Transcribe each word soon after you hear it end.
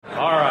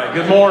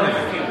right, good morning.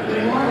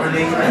 Good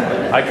morning.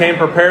 I came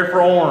prepared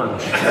for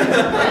orange.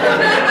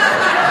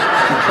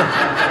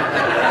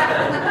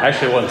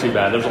 Actually, it wasn't too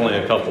bad. There's only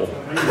a couple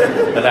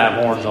that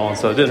have horns on,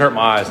 so it didn't hurt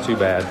my eyes too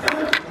bad.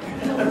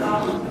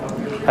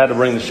 Had to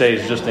bring the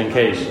shades just in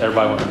case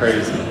everybody went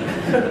crazy.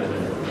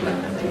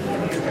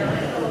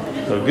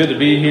 So good to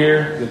be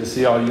here. Good to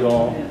see all you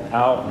all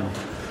out. And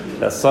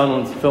that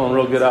sun was feeling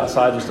real good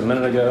outside just a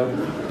minute ago.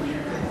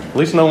 At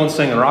least no one's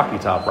singing Rocky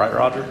Top, right,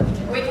 Roger?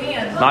 We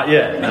can. Not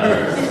yet.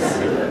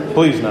 No.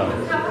 Please no.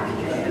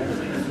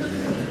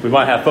 We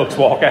might have folks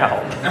walk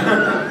out.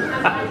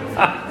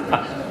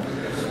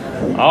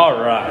 All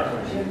right.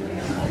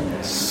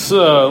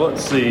 So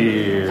let's see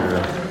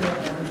here.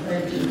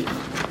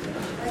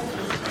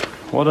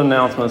 What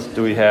announcements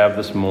do we have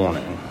this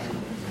morning?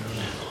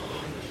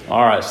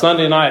 All right,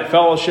 Sunday night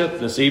fellowship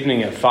this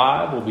evening at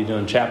 5. We'll be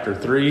doing chapter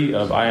 3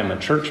 of I Am a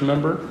Church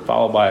Member,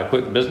 followed by a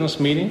quick business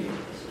meeting.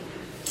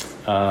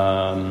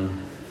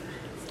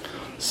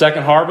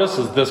 Second harvest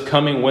is this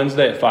coming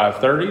Wednesday at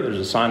 5:30. There's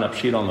a sign-up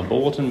sheet on the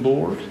bulletin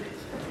board.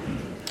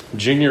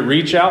 Junior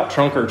Reach Out,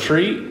 Trunk or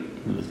Treat,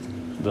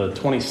 the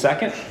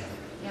 22nd.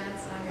 Yeah,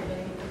 it's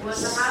Saturday. Well,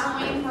 it's the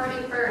Halloween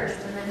party first,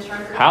 and then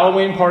trunk or treat.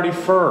 Halloween party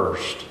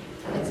first.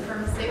 It's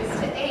from 6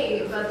 to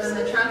 8, but then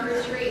the trunk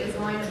or treat is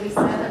going to be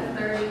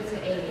 7:30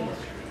 to 8.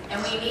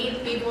 And we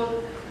need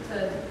people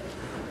to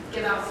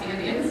give out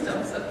candy and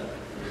stuff. So,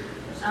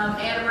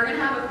 and we're going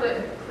to have a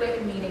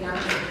quick meeting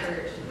after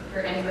church for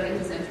anybody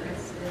who's interested.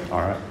 All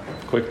right,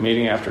 quick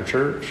meeting after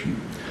church.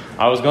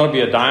 I was going to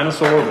be a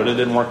dinosaur, but it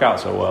didn't work out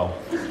so well.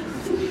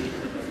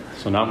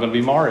 So now I'm going to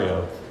be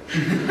Mario.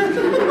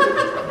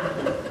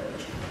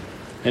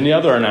 Any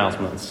other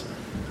announcements?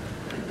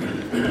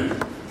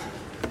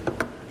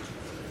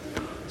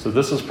 So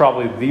this is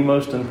probably the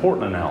most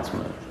important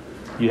announcement.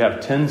 You have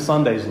 10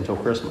 Sundays until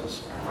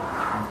Christmas.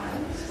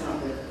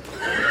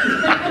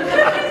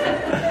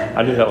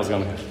 I knew it was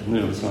going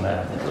to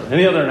happen.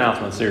 Any other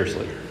announcements,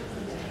 seriously?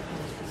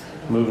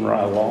 Moving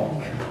right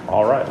along.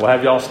 All right, we'll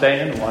have y'all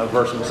stand and we'll have a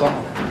verse of the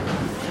song.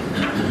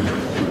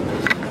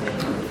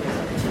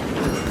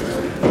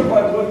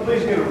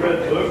 Please get a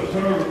red book.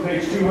 Turn over to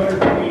page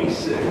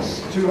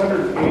 286.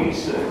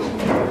 286.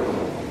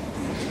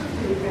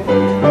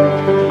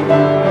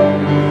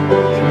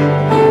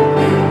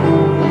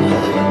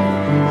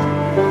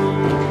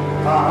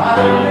 I'm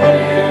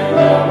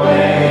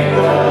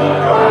in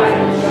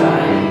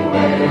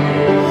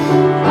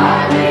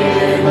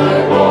the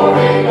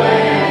glory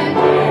land.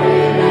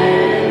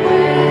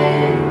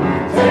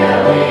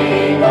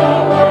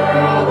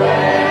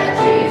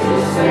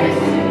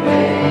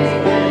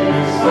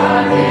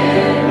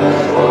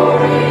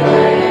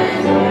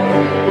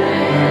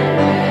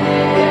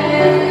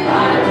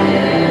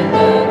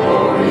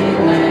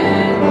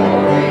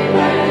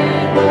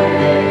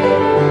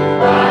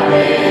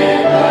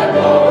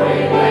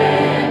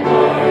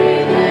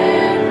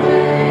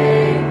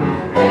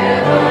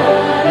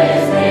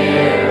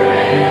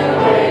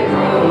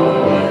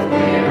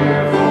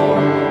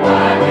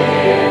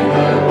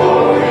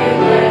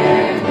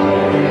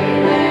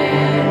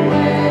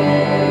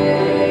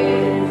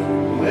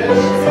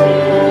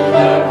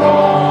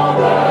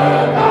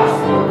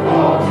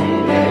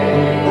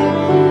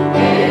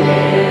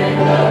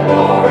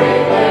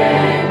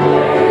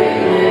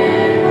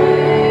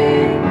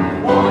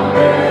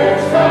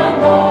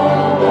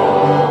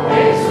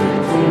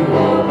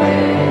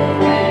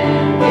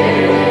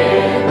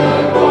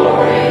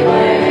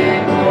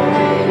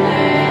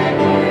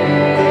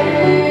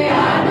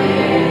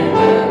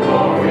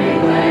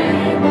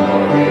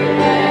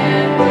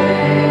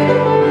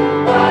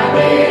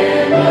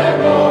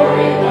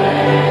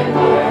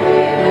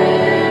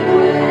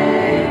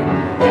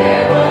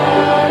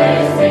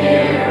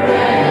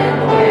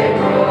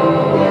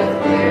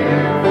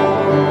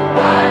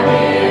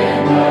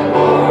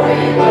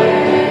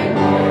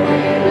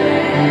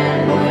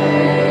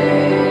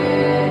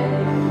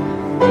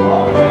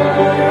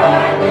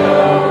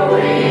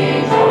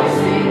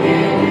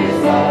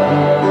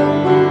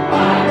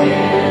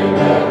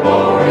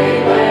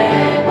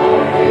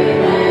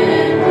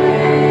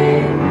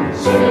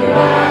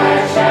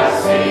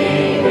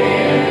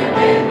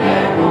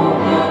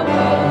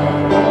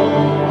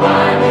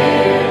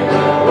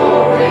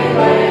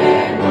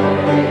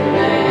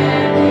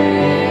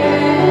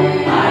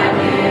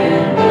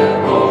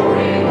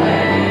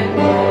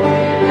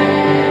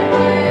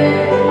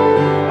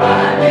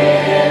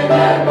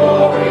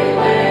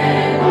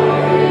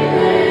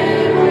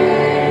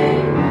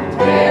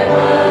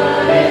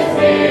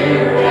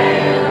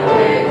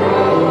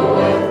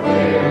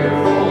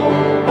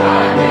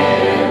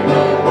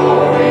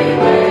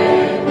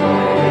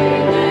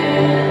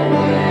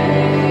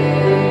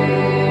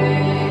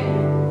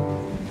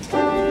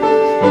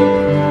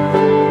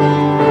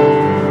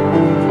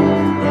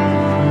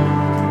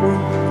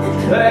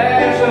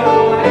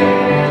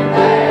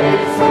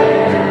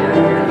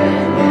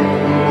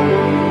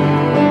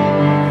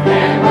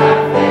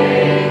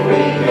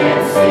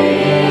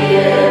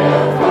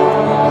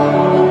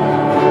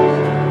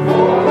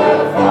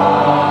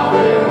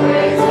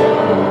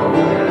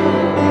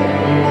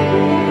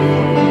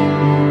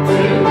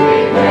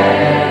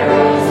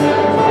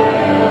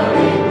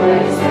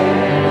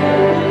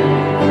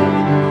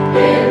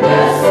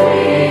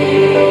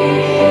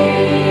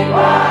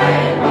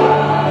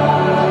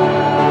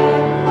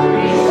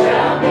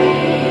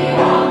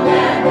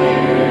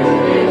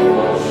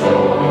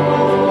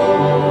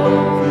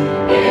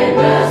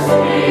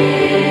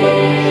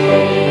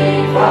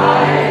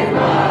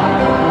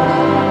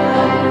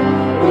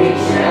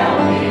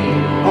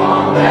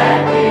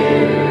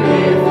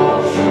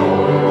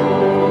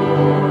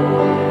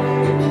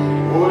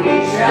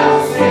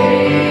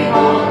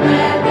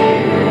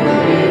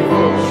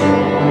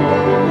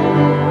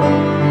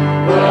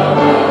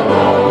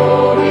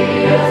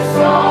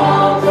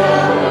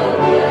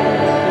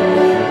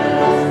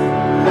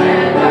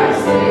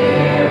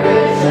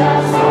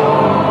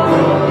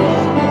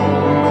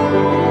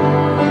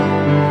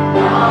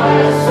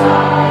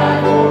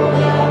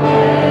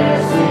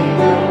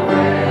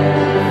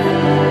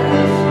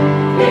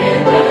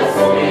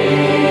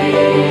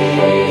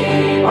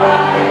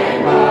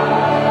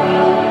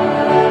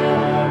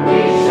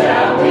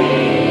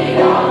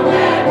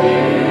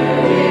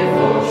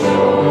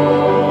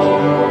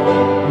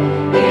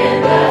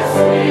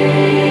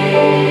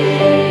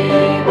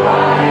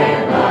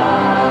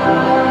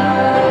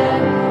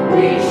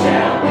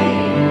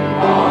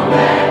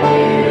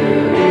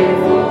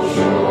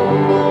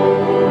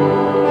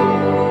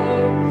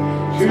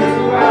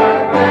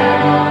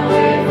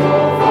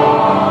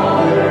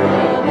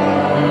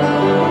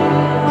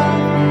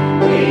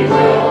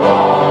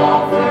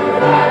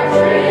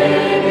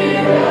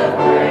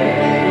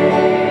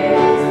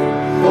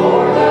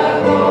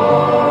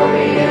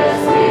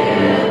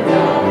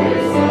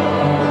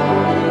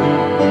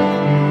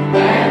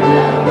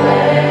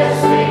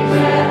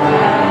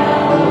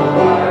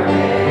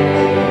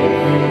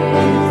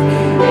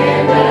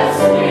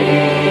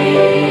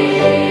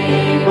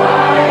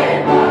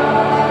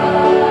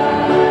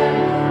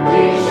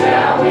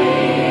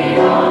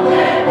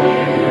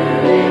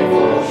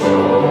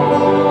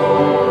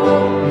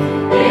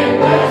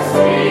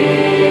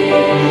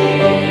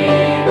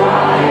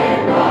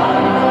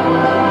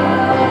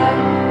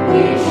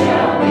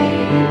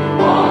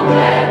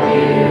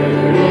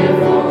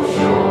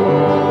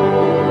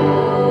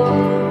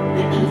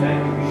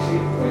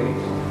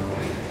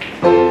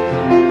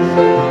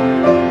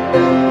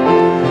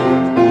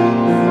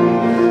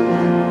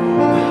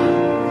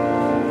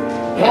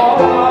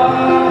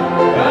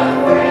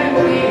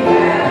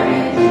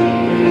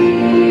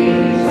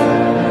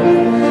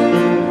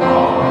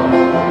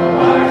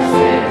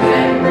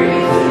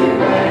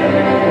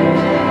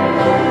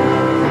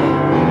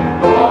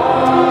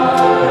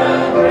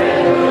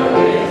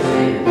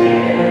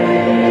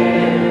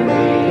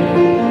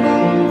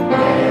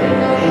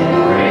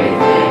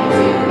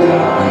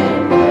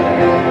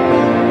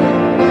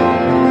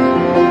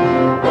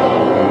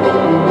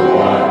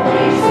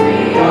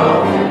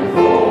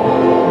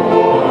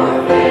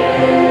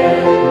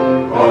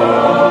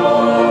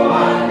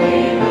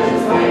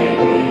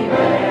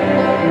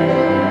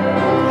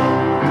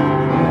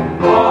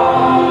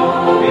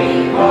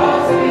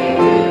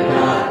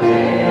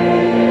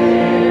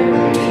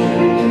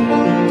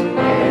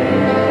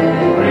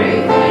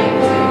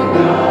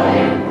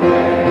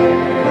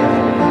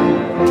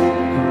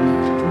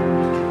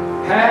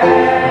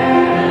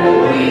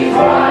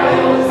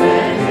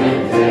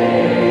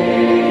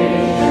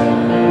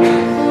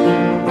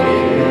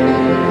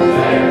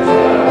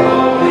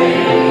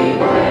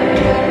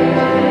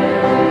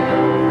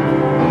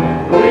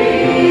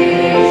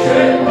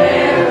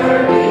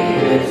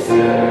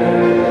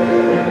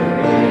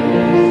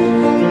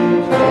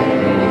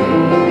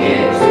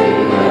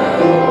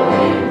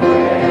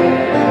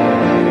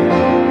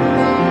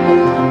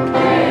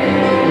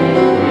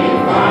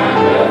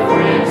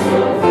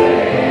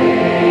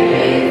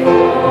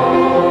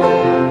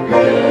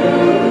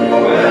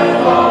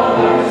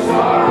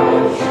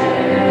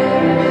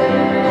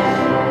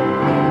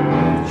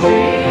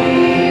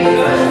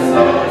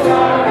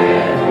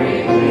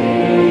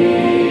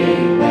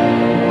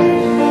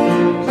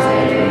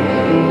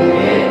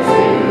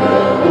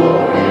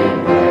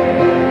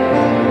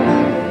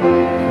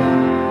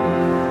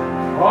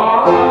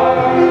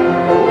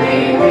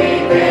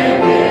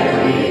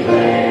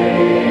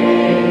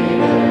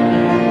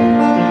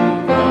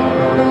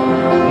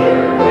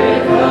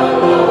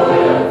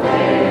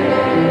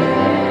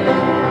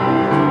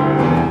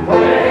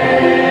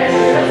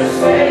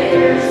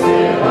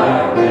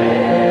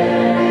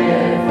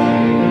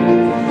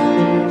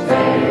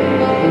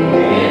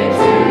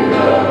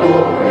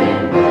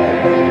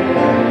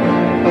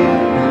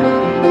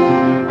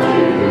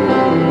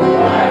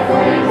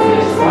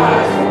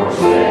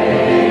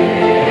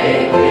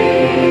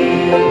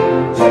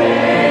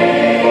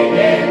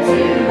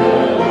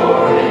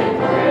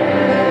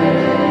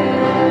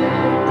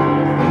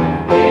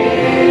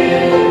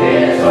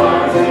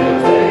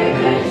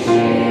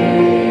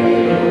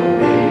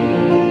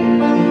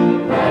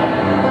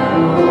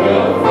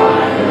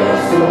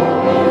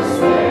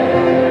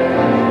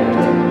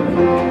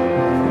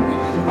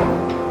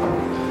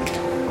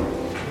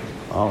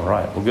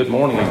 Well, good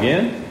morning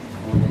again.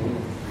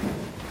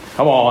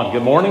 Come on,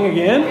 good morning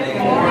again. Good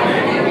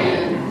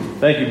morning.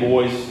 Thank you,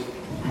 boys.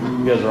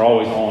 You guys are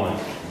always on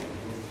it.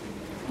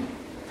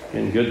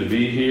 And good to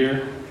be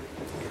here.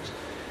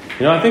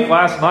 You know, I think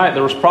last night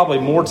there was probably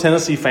more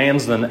Tennessee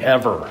fans than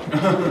ever.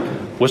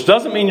 Which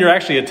doesn't mean you're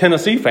actually a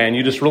Tennessee fan.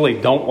 You just really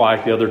don't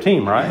like the other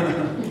team, right?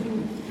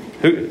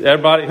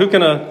 Who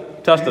can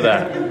attest to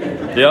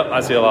that? Yep,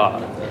 I see a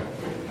lot.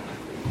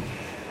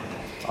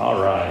 All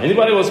right.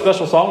 Anybody with a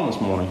special song this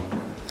morning?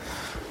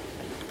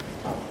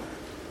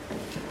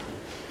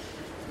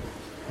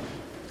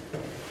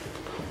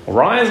 Well,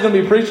 Ryan's going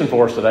to be preaching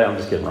for us today. I'm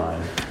just kidding,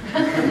 Ryan.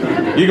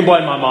 You can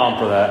blame my mom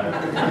for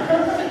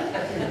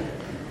that.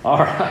 All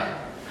right.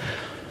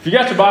 If you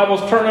got your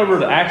Bibles, turn over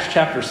to Acts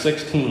chapter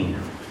 16.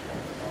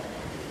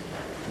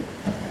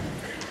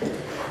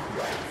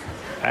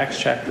 Acts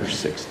chapter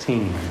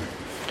 16.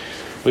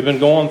 We've been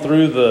going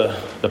through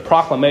the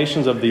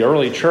proclamations of the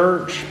early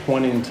church,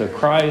 pointing to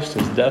Christ,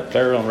 His death,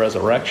 burial, and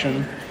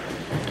resurrection.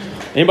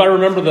 Anybody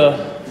remember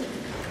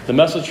the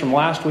message from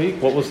last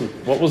week? What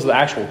was the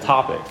actual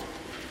topic?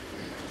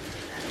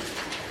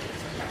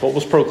 What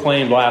was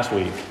proclaimed last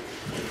week?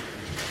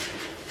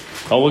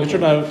 Oh, look at your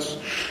notes.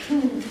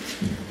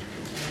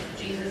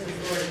 Jesus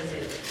is Lord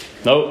and Savior.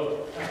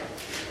 Nope.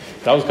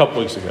 That was a couple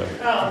weeks ago.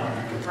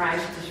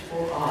 Christ is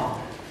for all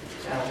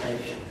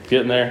salvation.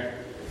 Getting there.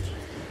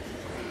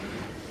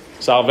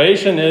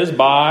 Salvation is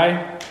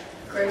by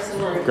Grace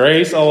alone.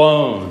 grace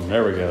alone.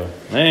 There we go.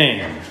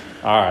 Man.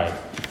 All right.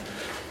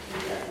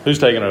 Who's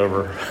taking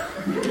over?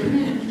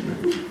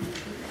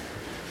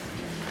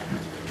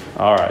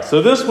 All right.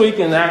 So this week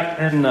in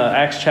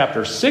Acts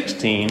chapter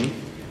 16,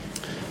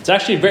 it's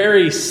actually a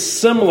very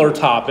similar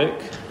topic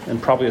and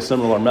probably a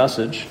similar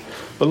message,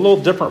 but a little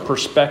different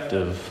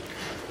perspective.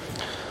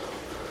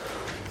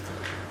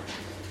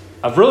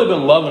 I've really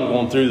been loving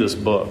going through this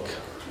book.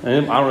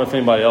 And I don't know if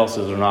anybody else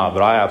is or not,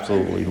 but I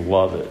absolutely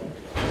love it.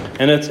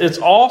 And it's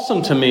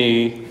awesome to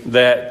me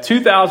that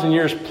 2,000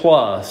 years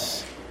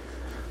plus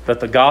that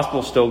the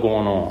gospel's still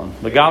going on.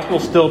 The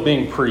gospel's still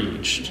being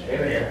preached.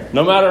 Amen.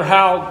 No matter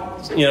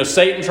how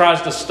Satan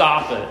tries to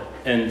stop it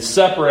and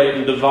separate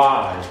and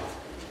divide,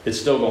 it's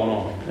still going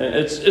on. And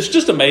it's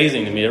just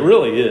amazing to me. It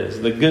really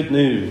is. The good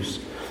news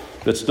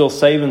that's still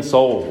saving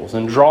souls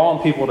and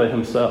drawing people to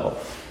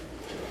Himself.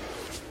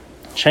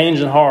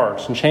 Changing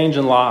hearts and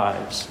changing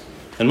lives.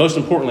 And most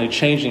importantly,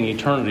 changing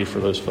eternity for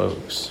those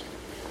folks.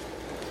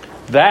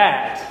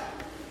 That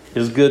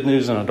is good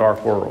news in a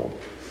dark world.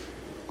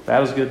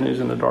 That is good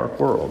news in a dark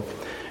world.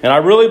 And I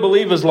really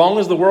believe as long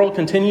as the world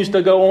continues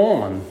to go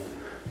on,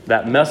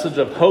 that message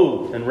of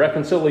hope and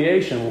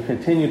reconciliation will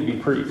continue to be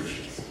preached.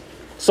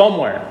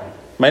 Somewhere.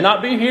 May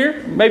not be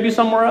here, maybe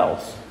somewhere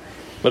else.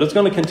 But it's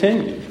going to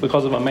continue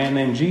because of a man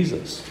named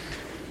Jesus.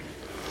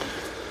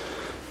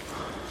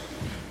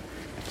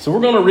 So we're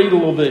going to read a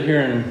little bit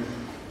here in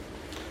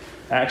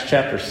Acts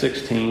chapter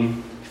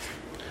 16.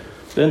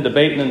 Then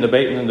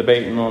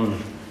debating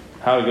on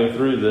how to go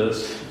through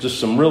this. Just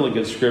some really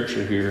good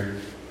scripture here.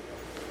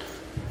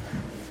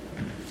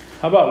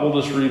 How about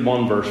we'll just read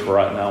one verse for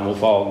right now and we'll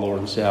follow the Lord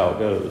and see how it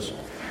goes.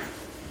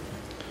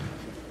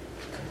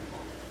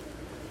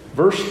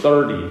 Verse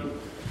 30.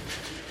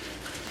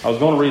 I was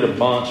going to read a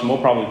bunch and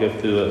we'll probably go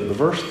through it. But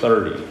verse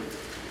 30.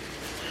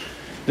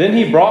 Then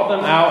he brought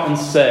them out and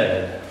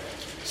said,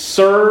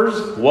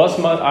 Sirs, what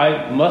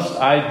must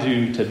I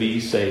do to be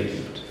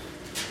saved?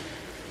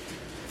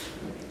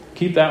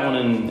 Keep that one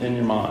in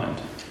your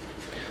mind.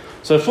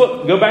 So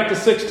go back to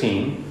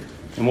 16,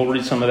 and we'll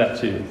read some of that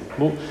too.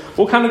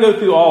 We'll kind of go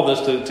through all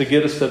this to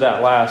get us to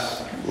that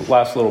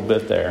last little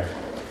bit there.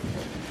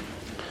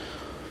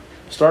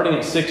 Starting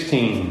at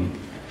 16.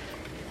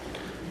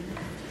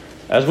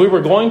 As we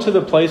were going to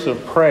the place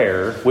of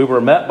prayer, we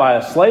were met by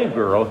a slave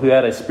girl who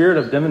had a spirit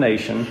of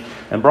divination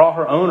and brought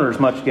her owners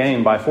much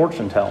gain by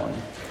fortune telling.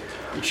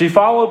 She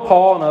followed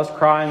Paul and us,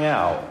 crying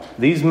out,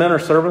 These men are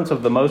servants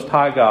of the Most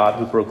High God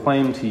who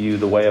proclaim to you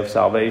the way of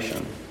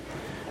salvation.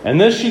 And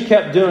this she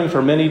kept doing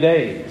for many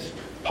days.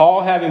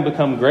 Paul, having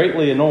become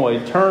greatly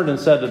annoyed, turned and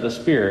said to the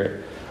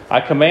spirit,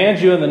 I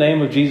command you in the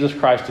name of Jesus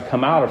Christ to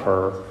come out of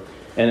her.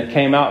 And it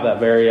came out that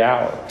very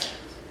hour.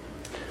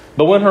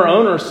 But when her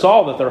owners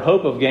saw that their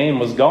hope of gain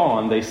was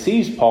gone, they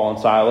seized Paul and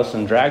Silas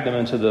and dragged them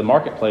into the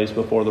marketplace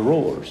before the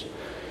rulers.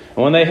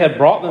 And when they had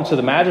brought them to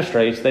the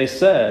magistrates, they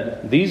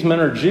said, These men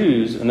are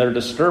Jews, and they're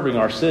disturbing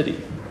our city.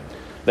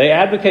 They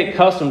advocate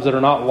customs that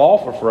are not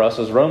lawful for us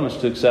as Romans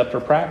to accept or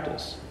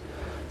practice.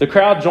 The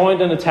crowd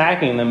joined in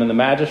attacking them, and the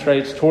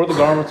magistrates tore the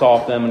garments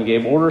off them and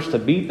gave orders to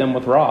beat them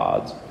with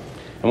rods.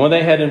 And when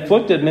they had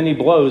inflicted many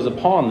blows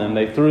upon them,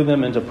 they threw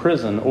them into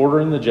prison,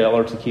 ordering the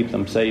jailer to keep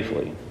them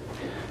safely.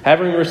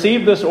 Having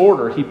received this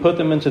order, he put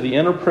them into the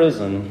inner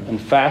prison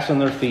and fastened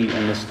their feet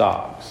in the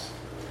stocks.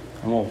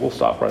 And we'll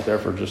stop right there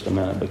for just a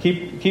minute. But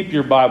keep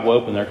your Bible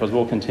open there because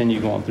we'll continue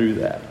going through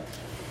that.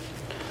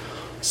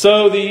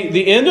 So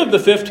the end of the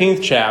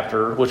 15th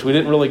chapter, which we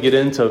didn't really get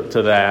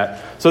into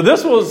that. So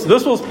this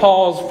was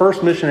Paul's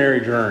first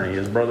missionary journey,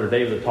 as Brother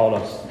David taught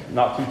us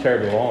not too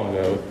terribly long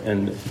ago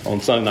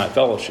on Sunday Night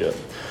Fellowship.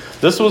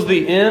 This was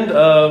the end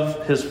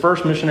of his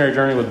first missionary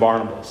journey with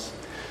Barnabas.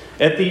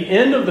 At the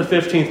end of the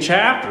 15th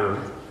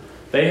chapter,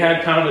 they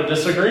had kind of a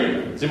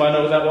disagreement. Does anybody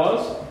know what that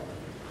was?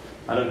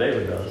 I know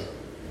David does.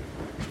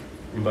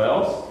 Anybody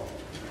else?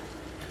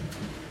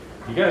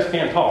 You guys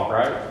can't talk,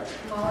 right?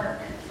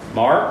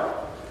 Mark?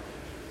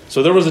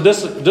 So there was a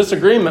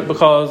disagreement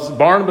because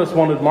Barnabas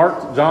wanted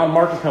John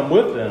Mark to come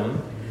with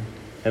them,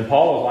 and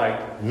Paul was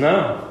like,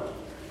 no.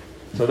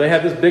 So they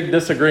had this big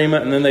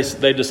disagreement, and then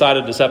they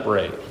decided to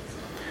separate.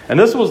 And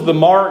this was the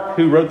Mark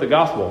who wrote the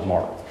Gospel of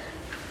Mark.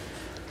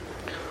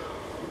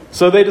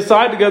 So they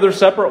decide to go their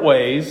separate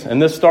ways,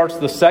 and this starts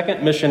the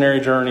second missionary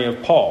journey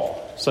of Paul.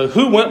 So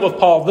who went with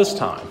Paul this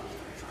time?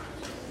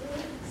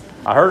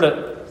 I heard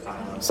it.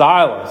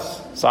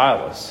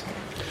 Silas.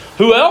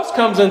 Who else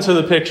comes into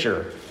the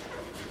picture?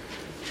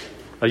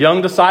 A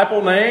young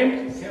disciple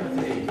named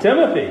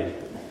Timothy.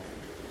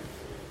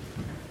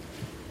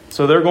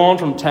 So they're going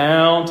from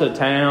town to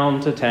town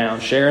to town,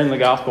 sharing the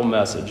gospel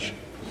message.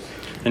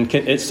 And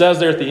it says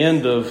there at the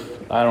end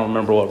of, I don't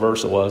remember what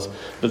verse it was,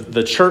 but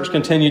the church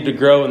continued to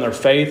grow in their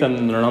faith and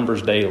in their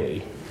numbers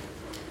daily.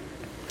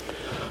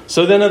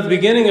 So then at the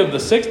beginning of the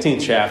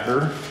 16th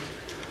chapter,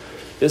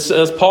 it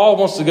says Paul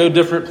wants to go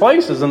different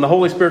places, and the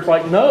Holy Spirit's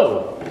like,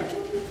 no,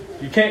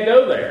 you can't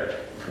go there.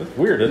 That's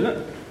weird, isn't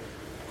it?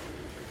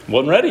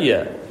 Wasn't ready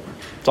yet.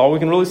 That's all we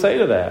can really say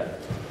to that.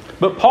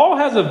 But Paul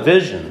has a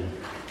vision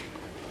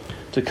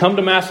to come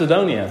to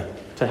Macedonia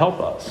to help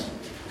us.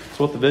 That's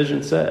what the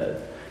vision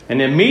said.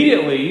 And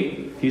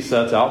immediately he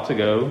sets out to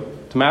go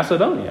to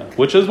Macedonia,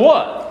 which is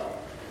what?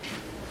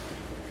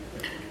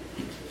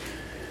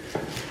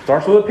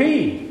 Starts with a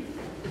P.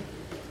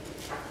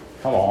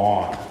 Come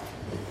on.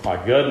 My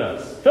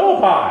goodness.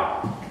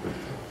 Philippi.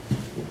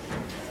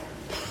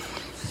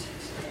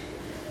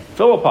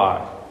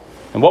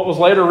 And what was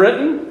later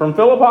written from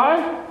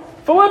Philippi?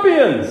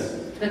 Philippians.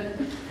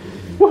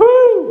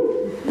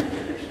 Woohoo!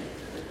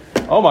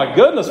 Oh my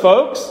goodness,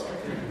 folks.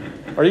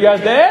 Are you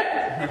guys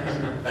dead?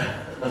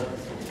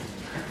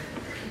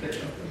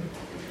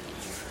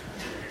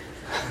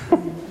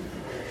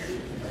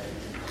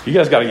 You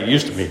guys got to get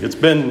used to me. It's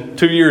been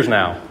 2 years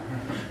now.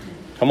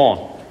 Come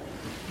on.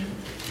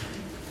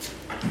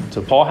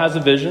 So Paul has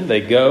a vision.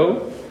 They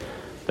go.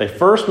 They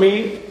first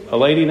meet a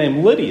lady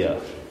named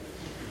Lydia.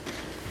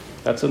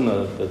 That's in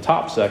the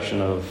top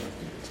section of,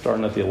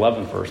 starting at the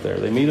 11th verse there.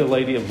 They meet a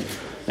lady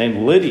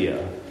named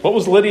Lydia. What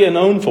was Lydia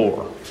known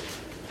for?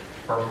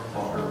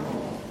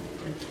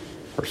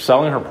 For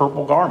selling her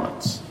purple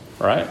garments,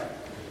 right?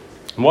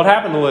 And what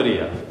happened to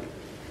Lydia?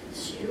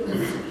 She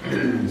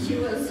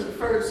was the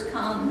first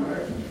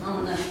convert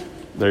on the.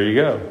 There you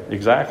go.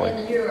 Exactly.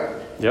 In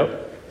Europe.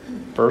 Yep.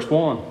 First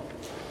one.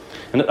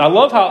 And I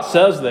love how it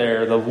says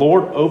there, the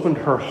Lord opened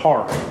her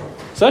heart.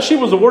 It says she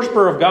was a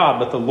worshiper of God,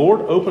 but the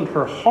Lord opened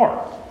her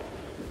heart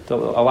to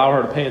allow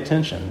her to pay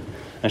attention.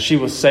 And she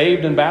was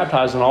saved and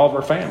baptized in all of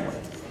her family.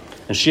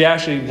 And she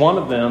actually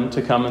wanted them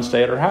to come and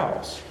stay at her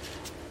house.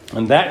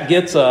 And that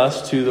gets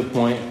us to the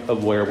point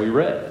of where we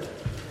read.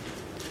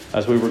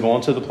 As we were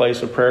going to the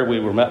place of prayer, we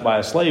were met by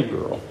a slave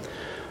girl.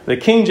 The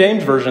King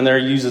James Version there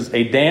uses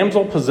a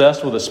damsel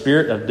possessed with a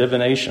spirit of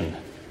divination.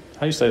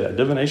 How do you say that?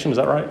 Divination, is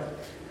that right?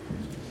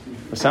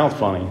 It sounds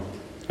funny.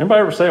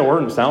 Anybody ever say a word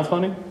and it sounds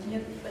funny?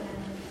 Yep.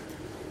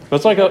 But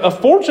it's like a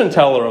fortune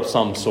teller of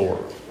some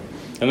sort.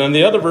 And then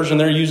the other version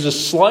there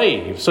uses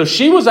slave. So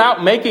she was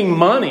out making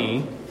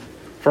money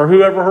for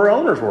whoever her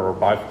owners were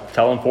by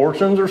telling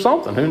fortunes or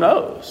something. Who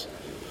knows?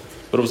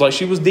 But it was like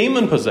she was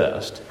demon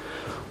possessed.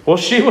 Well,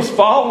 she was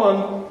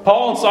following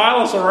Paul and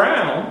Silas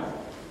around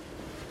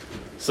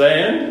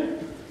saying,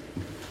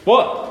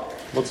 what?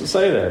 What's it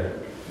say there?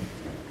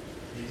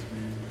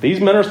 These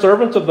men are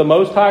servants of the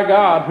Most High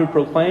God who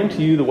proclaim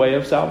to you the way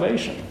of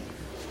salvation.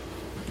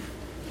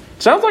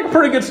 Sounds like a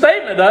pretty good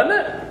statement, doesn't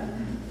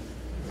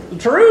it? The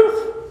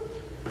truth.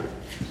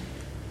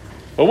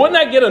 But wouldn't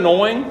that get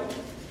annoying?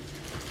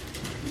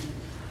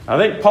 I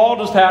think Paul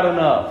just had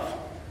enough.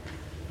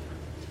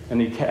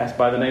 And he cast,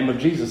 by the name of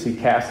Jesus, he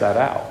cast that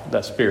out,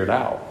 that spirit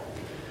out.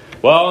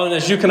 Well, and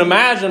as you can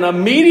imagine,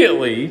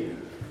 immediately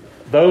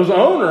those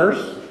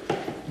owners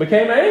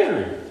became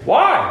angry.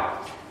 Why?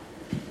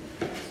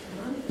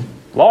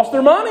 Lost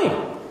their money.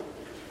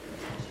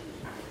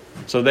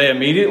 So they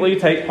immediately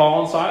take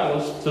Paul and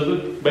Silas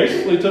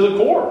basically to the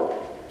court.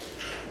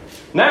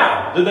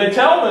 Now, did they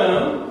tell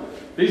them,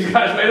 these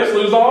guys made us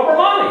lose all of our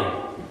money?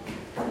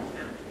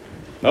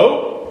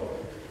 Nope.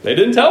 They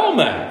didn't tell them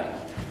that.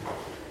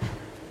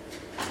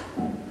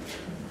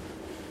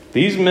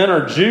 These men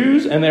are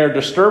Jews and they are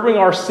disturbing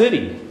our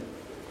city.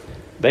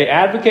 They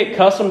advocate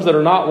customs that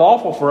are not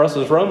lawful for us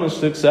as Romans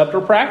to accept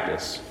or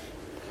practice.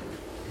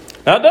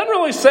 Now, it doesn't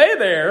really say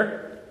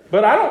there,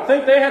 but I don't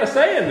think they had a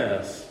say in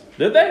this.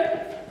 Did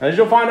they? As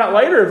you'll find out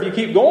later, if you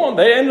keep going,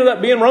 they ended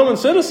up being Roman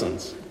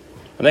citizens.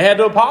 And they had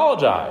to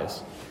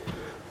apologize.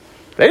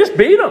 They just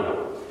beat them.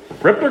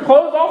 Ripped their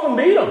clothes off and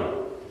beat them.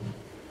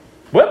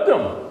 Whipped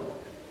them.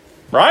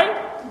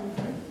 Right?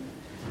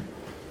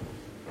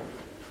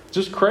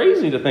 Just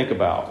crazy to think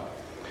about.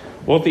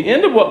 Well, at the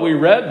end of what we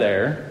read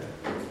there,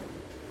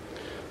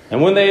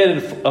 and when they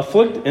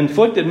had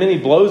inflicted many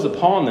blows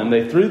upon them,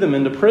 they threw them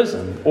into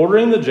prison,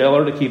 ordering the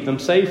jailer to keep them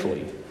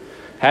safely.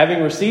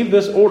 Having received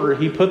this order,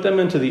 he put them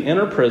into the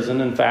inner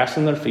prison and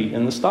fastened their feet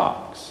in the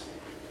stocks.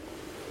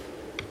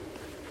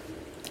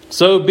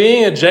 So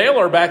being a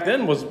jailer back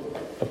then was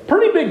a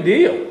pretty big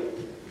deal.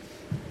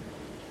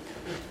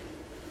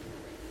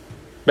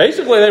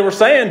 Basically, they were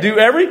saying, do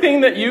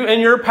everything that you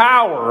in your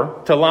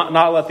power to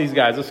not let these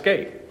guys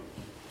escape.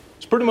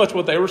 It's pretty much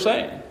what they were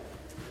saying.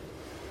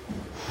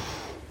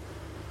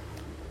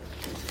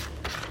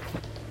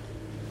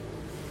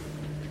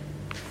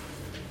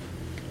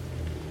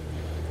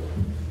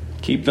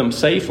 Keep them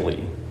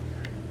safely,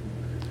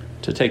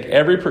 to take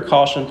every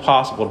precaution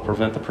possible to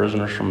prevent the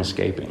prisoners from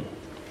escaping.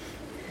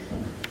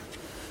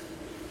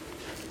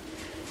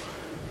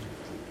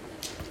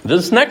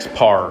 This next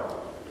part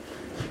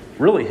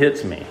really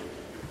hits me.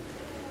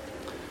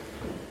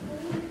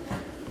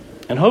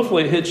 And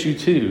hopefully it hits you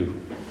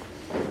too.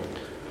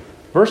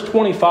 Verse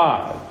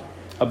 25.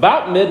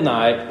 About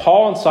midnight,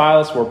 Paul and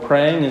Silas were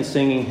praying and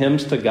singing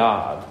hymns to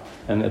God,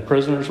 and the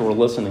prisoners were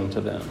listening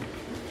to them.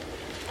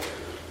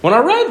 When I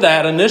read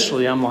that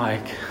initially, I'm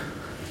like,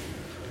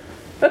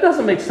 that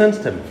doesn't make sense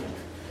to me.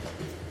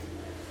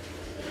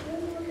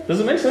 Does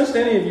it make sense to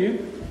any of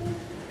you?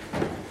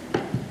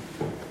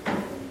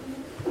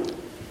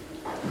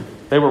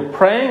 They were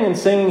praying and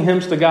singing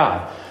hymns to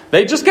God.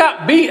 They just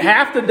got beat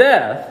half to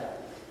death.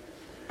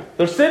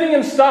 They're sitting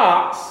in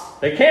stocks.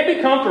 They can't be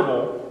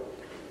comfortable.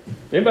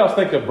 Anybody else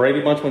think of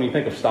Brady Bunch when you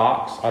think of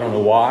stocks? I don't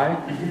know why.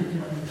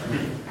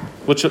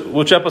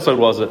 Which episode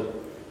was it?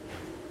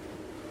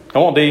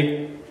 Come on,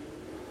 D.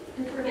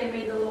 Where they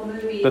made the little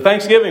movie. The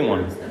Thanksgiving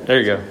one. There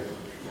you go.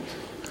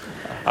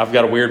 I've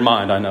got a weird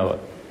mind, I know it.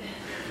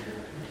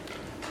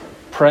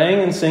 Praying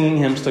and singing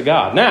hymns to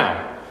God.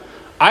 Now,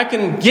 I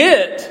can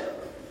get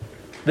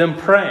them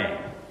praying.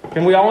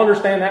 Can we all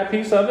understand that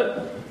piece of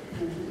it?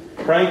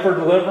 Praying for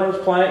deliverance,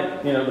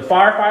 praying, the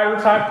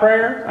firefighter type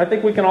prayer. I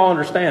think we can all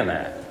understand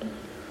that.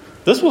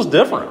 This was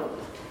different.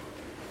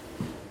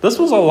 This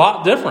was a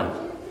lot different.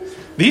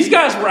 These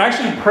guys were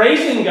actually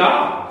praising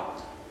God.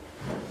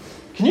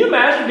 Can you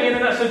imagine being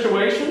in that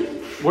situation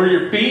where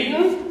you're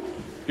beaten,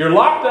 you're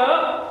locked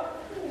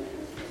up,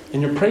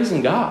 and you're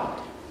praising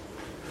God?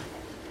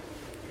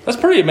 That's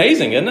pretty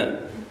amazing, isn't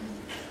it?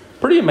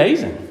 Pretty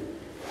amazing.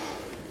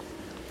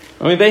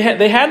 I mean, they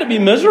had to be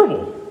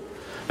miserable.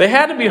 They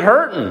had to be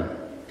hurting.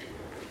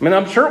 I mean,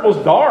 I'm sure it was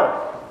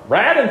dark,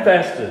 rat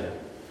infested.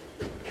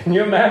 Can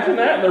you imagine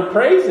that? They're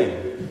praising.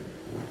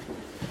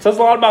 It says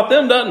a lot about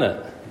them, doesn't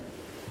it?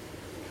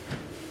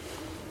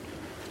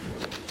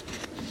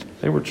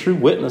 They were true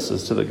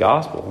witnesses to the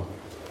gospel.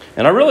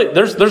 And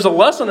there's a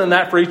lesson in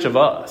that for each of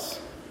us.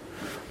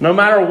 No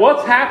matter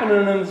what's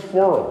happening in this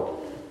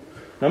world,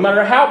 no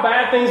matter how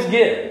bad things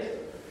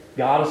get,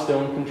 God is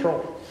still in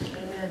control.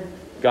 Amen.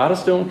 God is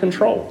still in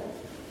control.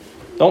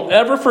 Don't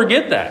ever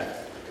forget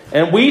that.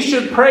 And we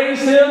should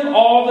praise Him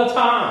all the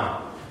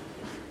time.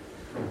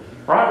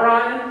 Right,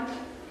 Ryan?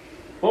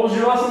 What was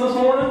your lesson this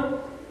morning?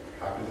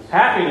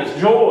 Happiness,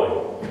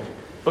 joy.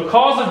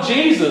 Because of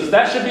Jesus,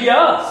 that should be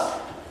us.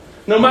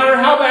 No matter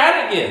how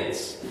bad it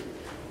gets.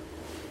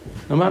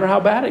 No matter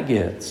how bad it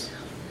gets.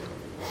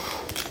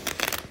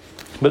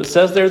 But it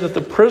says there that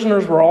the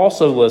prisoners were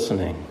also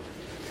listening.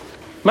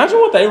 Imagine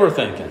what they were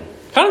thinking.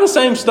 Kind of the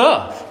same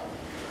stuff.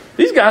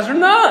 These guys are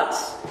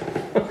nuts.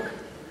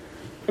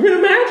 I mean,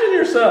 imagine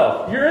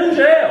yourself. You're in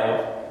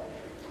jail.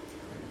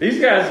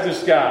 These guys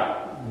just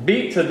got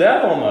beat to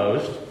death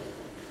almost.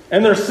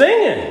 And they're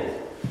singing.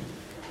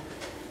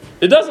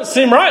 It doesn't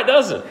seem right,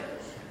 does it?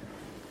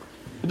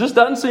 It just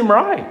doesn't seem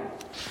right.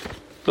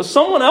 But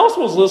someone else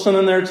was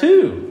listening there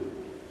too.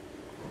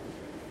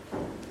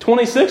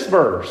 26th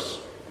verse.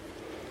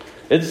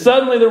 And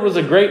suddenly there was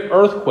a great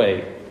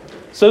earthquake,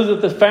 so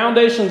that the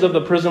foundations of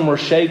the prison were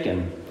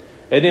shaken.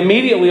 And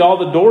immediately all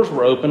the doors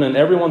were open and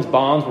everyone's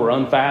bonds were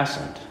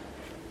unfastened.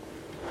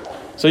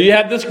 So you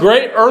have this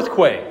great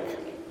earthquake.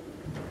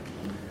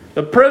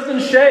 The prison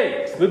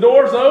shakes. The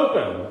doors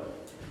open.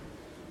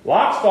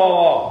 Locks fall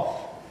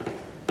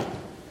off.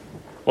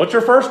 What's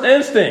your first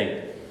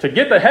instinct? To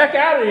get the heck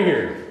out of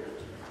here.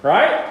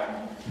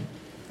 Right?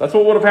 That's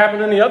what would have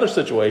happened in the other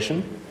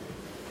situation.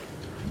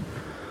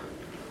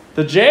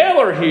 The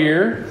jailer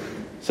here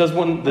says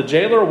when the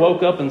jailer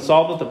woke up and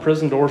saw that the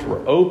prison doors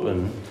were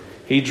open,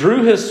 he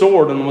drew his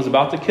sword and was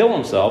about to kill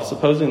himself,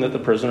 supposing that the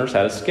prisoners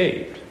had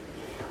escaped.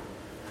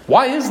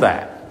 Why is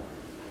that?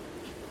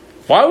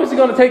 Why was he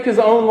going to take his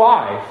own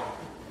life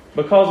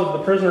because of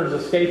the prisoners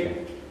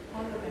escaping?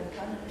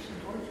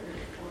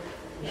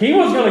 He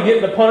was going to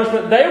get the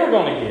punishment they were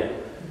going to get.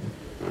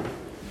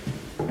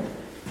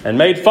 And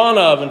made fun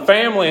of, and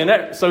family, and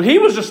that. So he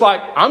was just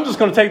like, I'm just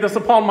going to take this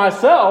upon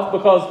myself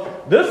because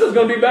this is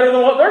going to be better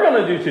than what they're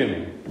going to do to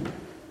me.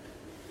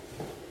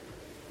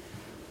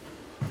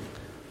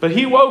 But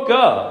he woke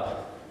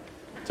up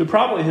to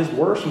probably his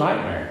worst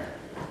nightmare.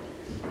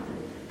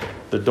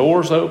 The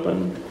doors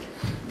open,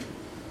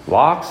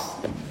 locks.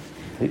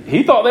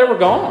 He thought they were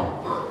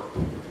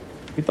gone.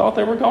 He thought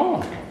they were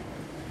gone.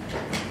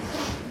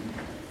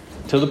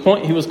 To the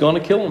point he was going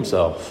to kill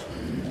himself.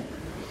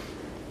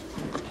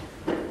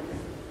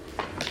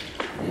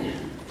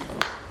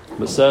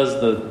 It says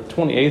the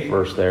 28th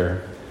verse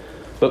there.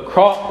 But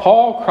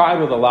Paul cried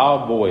with a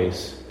loud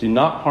voice, "Do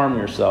not harm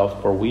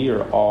yourself, for we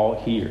are all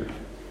here."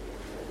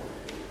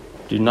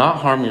 Do not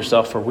harm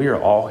yourself, for we are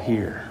all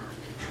here.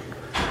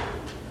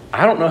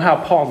 I don't know how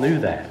Paul knew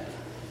that.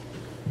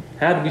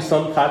 Had to be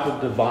some type of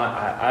divine,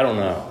 I don't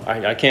know.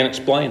 I can't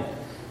explain it.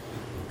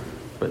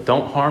 But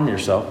don't harm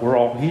yourself, we're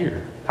all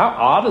here. How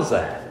odd is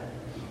that?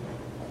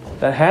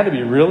 That had to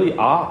be really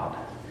odd.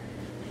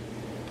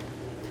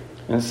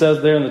 And it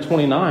says there in the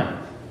 29th,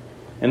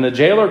 and the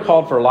jailer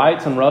called for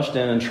lights and rushed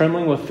in, and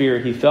trembling with fear,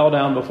 he fell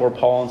down before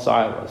Paul and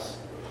Silas.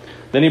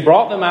 Then he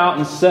brought them out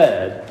and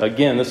said,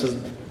 again, this is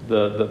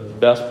the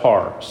best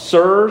part,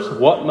 "Sirs,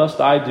 what must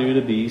I do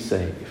to be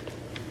saved?"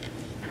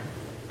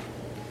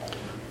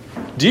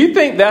 Do you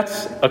think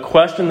that's a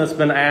question that's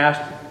been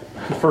asked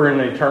for an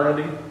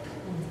eternity?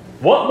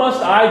 What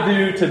must I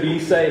do to be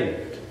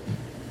saved?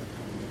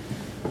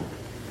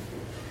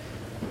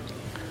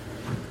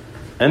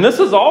 And this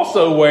is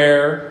also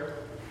where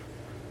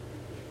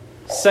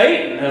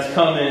Satan has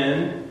come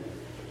in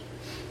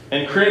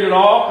and created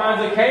all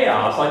kinds of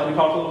chaos, like we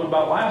talked a little bit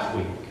about last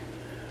week.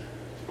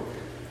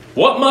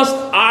 What must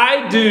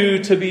I do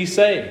to be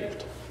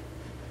saved?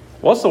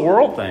 What's the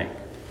world think?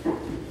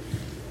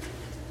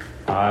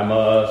 I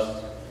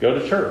must go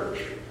to church.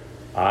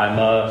 I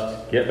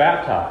must get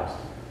baptized.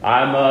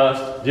 I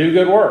must do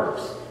good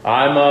works.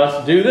 I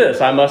must do this.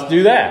 I must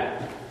do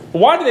that.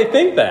 Why do they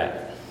think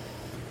that?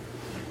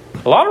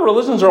 A lot of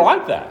religions are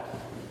like that.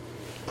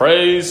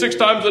 Pray 6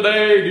 times a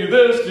day, do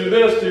this, do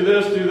this, do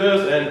this, do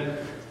this. And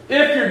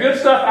if your good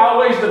stuff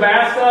outweighs the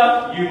bad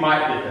stuff, you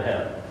might get to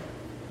heaven.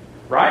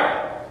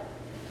 Right?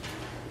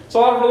 It's a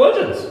lot of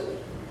religions.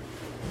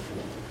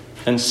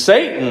 And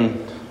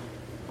Satan,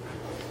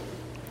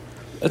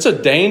 it's a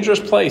dangerous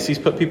place he's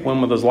put people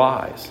in with his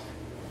lies.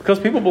 Because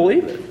people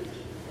believe it.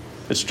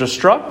 It's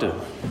destructive.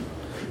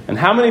 And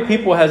how many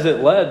people has it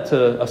led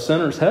to a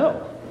sinner's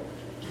hell?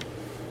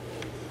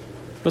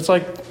 It's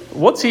like,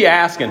 what's he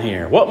asking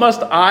here? What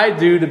must I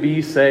do to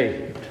be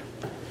saved?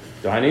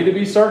 Do I need to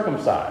be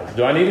circumcised?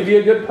 Do I need to be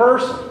a good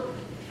person?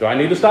 Do I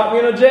need to stop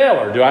being a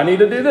jailer? Do I need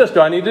to do this?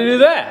 Do I need to do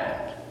that?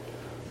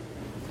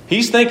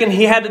 He's thinking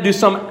he had to do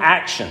some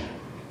action.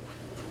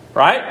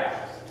 Right?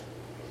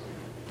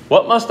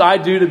 What must I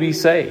do to be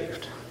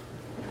saved?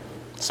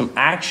 Some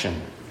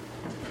action.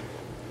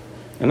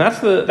 And that's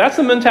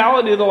the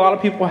mentality that a lot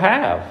of people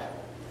have.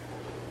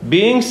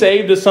 Being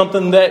saved is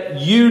something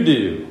that you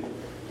do.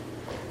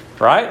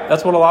 Right?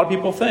 That's what a lot of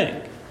people think.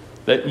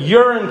 That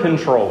you're in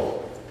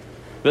control.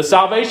 That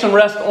salvation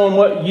rests on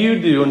what you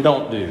do and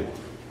don't do.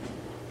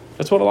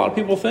 That's what a lot of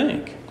people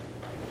think.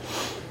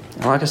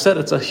 And like I said,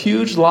 it's a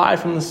huge lie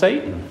from the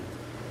Satan.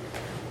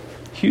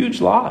 Huge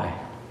lie.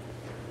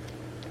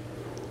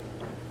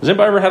 Has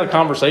anybody ever had a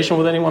conversation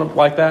with anyone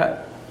like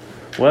that?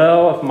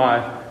 Well, if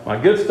my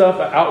good stuff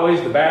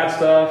outweighs the bad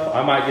stuff,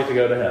 I might get to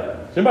go to heaven.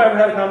 Has anybody ever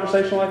had a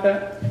conversation like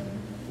that?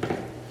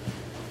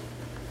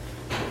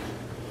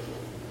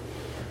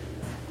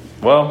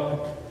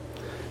 Well,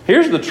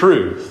 here's the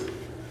truth.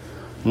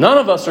 None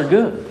of us are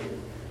good.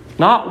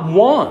 Not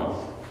one.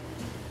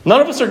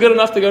 None of us are good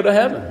enough to go to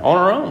heaven on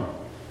our own.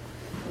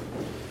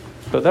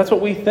 But that's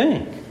what we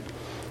think.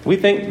 We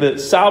think that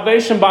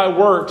salvation by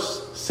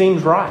works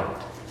seems right.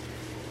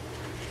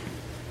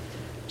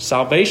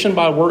 Salvation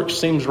by works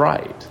seems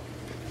right.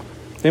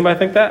 Anybody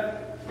think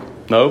that?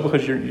 No,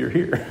 because you're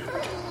here.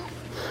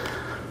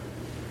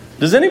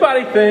 Does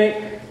anybody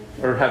think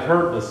or have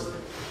heard this?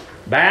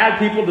 Bad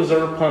people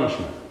deserve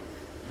punishment.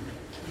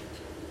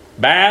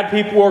 Bad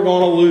people are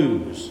going to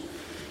lose.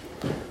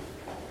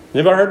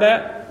 Anybody heard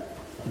that?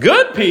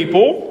 Good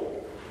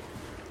people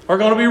are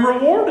going to be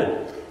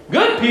rewarded.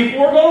 Good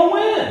people are going to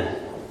win.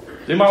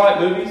 Does anybody like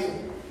movies?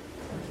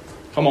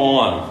 Come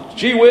on.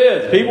 Gee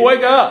whiz, people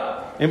wake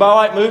up. Anybody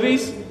like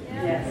movies?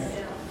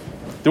 Yes.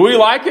 Do we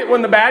like it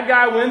when the bad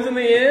guy wins in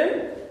the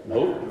end?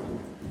 Nope.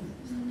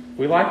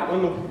 We like it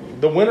when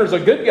the winner's a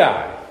good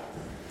guy.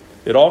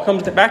 It all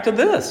comes back to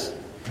this.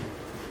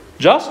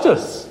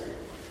 Justice.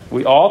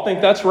 We all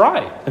think that's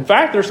right. In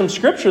fact, there's some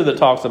scripture that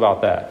talks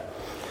about that.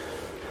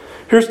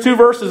 Here's 2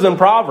 verses in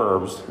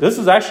Proverbs. This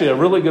is actually a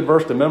really good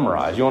verse to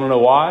memorize. You want to know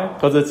why?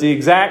 Because it's the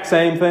exact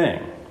same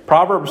thing.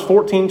 Proverbs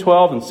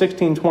 14:12 and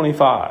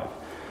 16:25.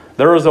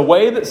 There is a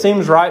way that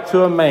seems right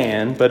to a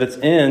man, but its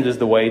end is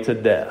the way to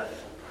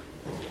death.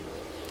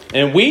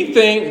 And we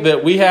think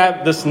that we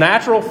have this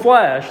natural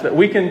flesh that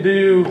we can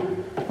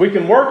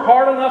work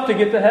hard enough to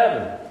get to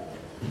heaven.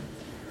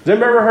 Has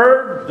anybody ever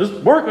heard? Just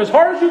work as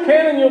hard as you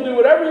can and you'll do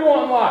whatever you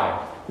want in life.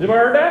 Has anybody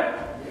heard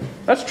that?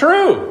 That's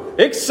true.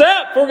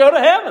 Except for go to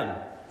heaven.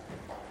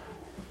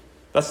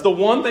 That's the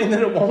one thing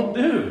that it won't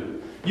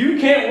do. You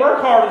can't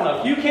work hard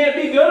enough. You can't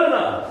be good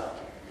enough.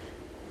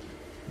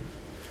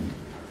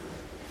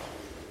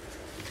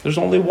 There's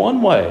only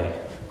one way,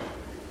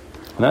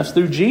 and that's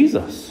through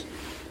Jesus.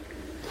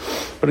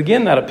 But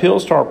again, that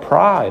appeals to our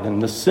pride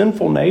and the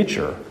sinful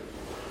nature.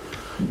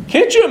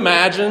 Can't you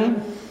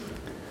imagine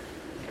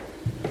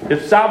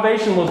if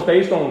salvation was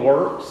based on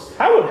works?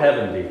 How would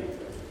heaven be?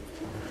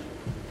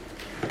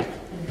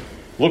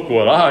 Look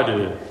what I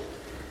did.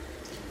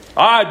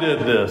 I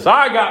did this.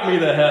 I got me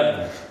to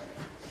heaven.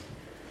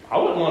 I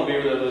wouldn't want to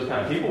be with those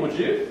kind of people, would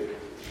you?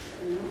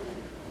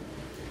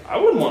 I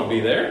wouldn't want to be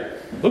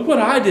there. Look what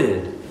I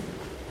did.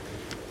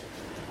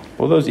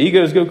 Well, those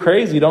egos go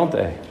crazy, don't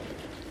they?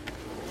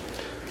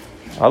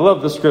 I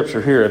love the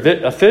scripture here.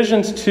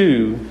 Ephesians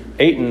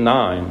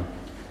 2:8-9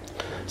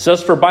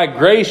 says, "For by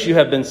grace you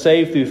have been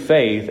saved through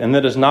faith, and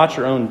that is not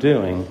your own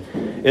doing.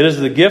 It is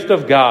the gift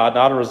of God,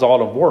 not a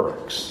result of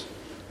works."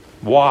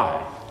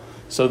 Why?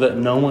 So that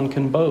no one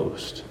can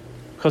boast.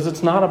 Because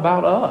it's not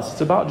about us.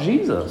 It's about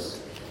Jesus.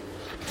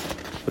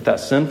 But that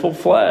sinful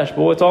flesh,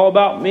 boy, it's all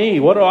about me.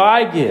 What do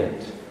I get?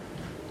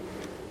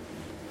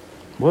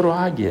 What do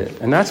I get?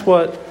 And that's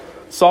what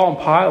Saul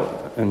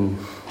and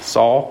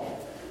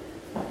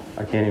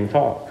I can't even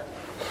talk.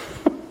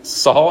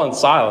 Saul and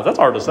Silas. That's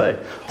hard to say.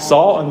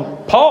 Saul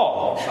and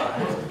Paul.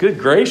 Good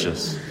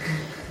gracious.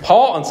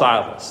 Paul and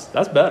Silas.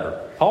 That's better.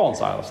 Paul and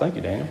Silas. Thank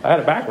you, Daniel. I had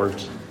it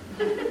backwards.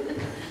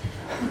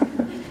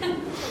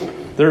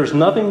 There's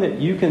nothing that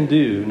you can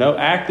do, no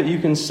act that you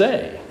can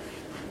say.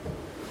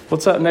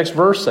 What's that next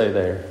verse say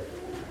there?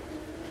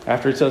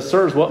 After it says,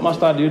 "Sirs, what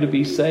must I do to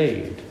be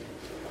saved?"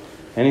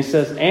 And he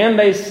says, "And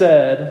they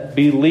said,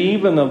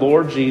 believe in the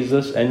Lord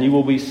Jesus, and you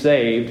will be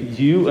saved,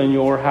 you and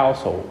your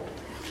household."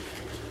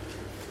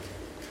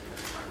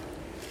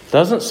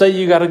 Doesn't say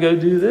you got to go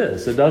do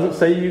this. It doesn't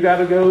say you got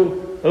to go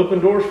open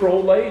doors for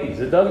old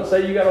ladies. It doesn't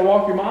say you got to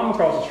walk your mom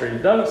across the street.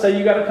 It doesn't say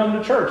you got to come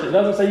to church. It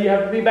doesn't say you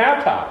have to be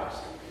baptized.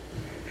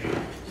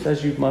 It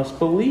says you must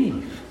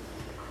believe.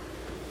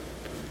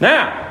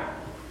 Now,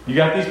 you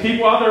got these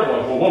people out there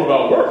going, well, what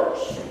about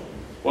works?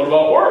 What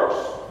about works?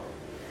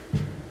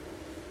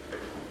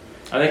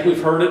 I think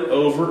we've heard it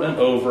over and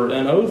over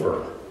and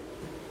over.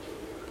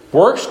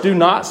 Works do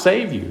not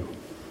save you.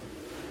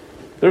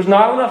 There's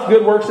not enough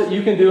good works that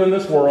you can do in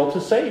this world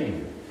to save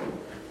you.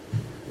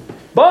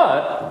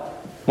 But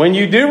when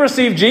you do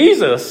receive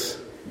Jesus,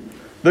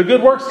 the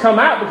good works come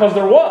out because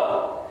they're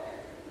what?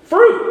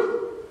 Fruit.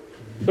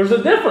 There's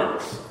a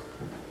difference.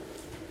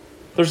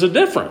 There's a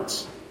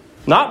difference.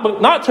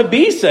 Not to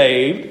be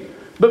saved,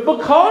 but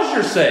because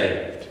you're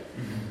saved.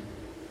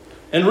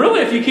 And really,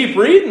 if you keep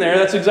reading there,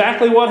 that's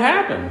exactly what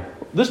happened.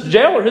 This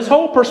jailer, his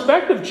whole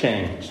perspective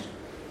changed.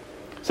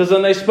 It says,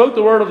 "And they spoke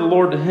the word of the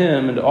Lord to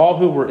him and to all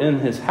who were in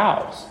his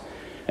house.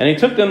 And he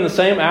took them the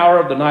same hour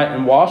of the night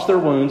and washed their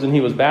wounds, and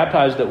he was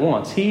baptized at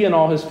once, he and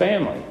all his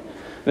family.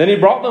 Then he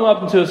brought them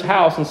up into his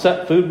house and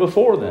set food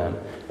before them.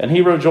 And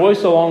he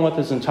rejoiced along with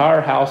his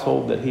entire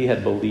household that he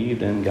had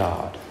believed in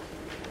God."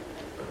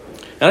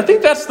 And I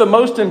think that's the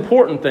most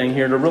important thing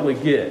here to really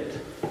get,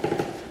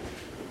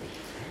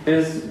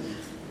 is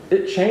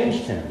it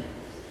changed him.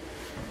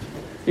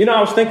 You know,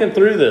 I was thinking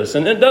through this,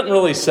 and it doesn't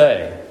really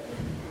say.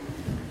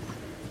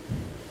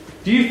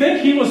 Do you think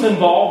he was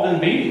involved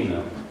in beating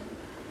them?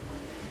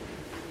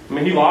 I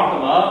mean, he locked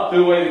them up,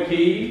 threw away the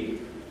key.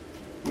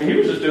 I mean, he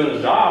was just doing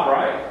his job,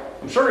 right?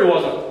 I'm sure he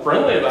wasn't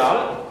friendly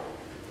about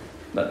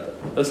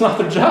it. That's not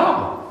their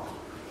job.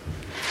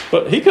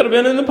 But he could have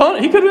been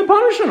he could have been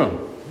punishing them.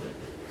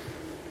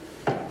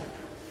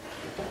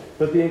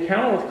 But the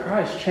encounter with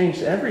Christ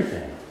changed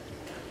everything.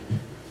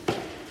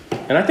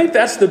 And I think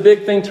that's the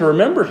big thing to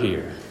remember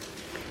here.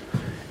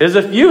 Is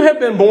if you have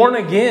been born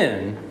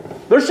again,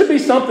 there should be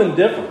something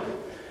different.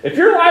 If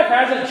your life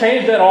hasn't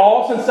changed at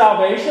all since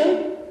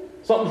salvation,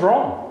 something's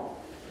wrong.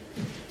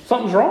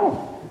 Something's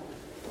wrong.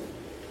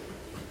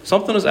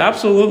 Something is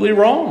absolutely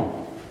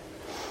wrong.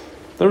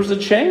 There's a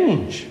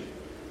change.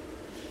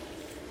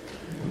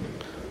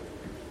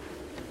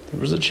 There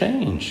was a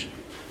change.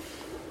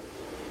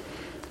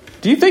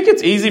 Do you think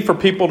it's easy for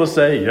people to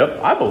say, yep,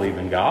 I believe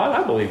in God,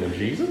 I believe in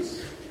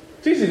Jesus?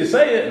 It's easy to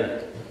say, isn't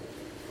it?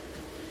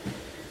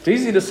 It's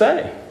easy to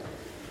say.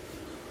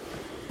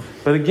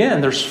 But again,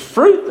 there's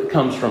fruit that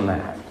comes from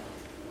that.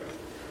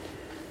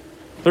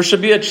 There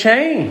should be a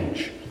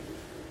change.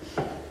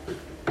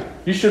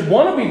 You should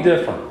want to be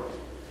different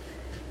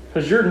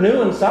because you're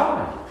new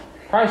inside.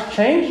 Christ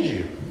changed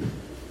you.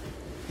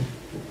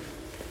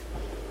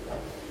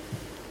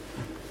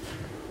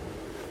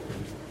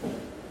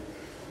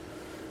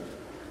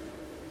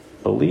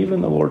 Believe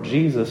in the Lord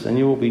Jesus and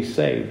you will be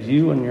saved,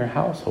 you and your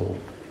household.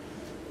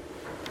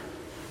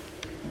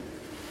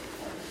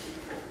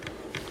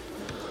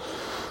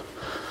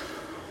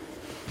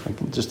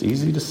 Just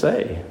easy to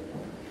say.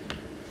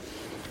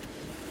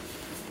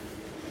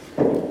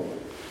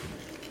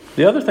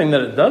 The other thing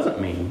that it doesn't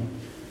mean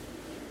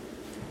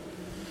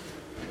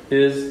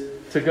is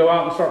to go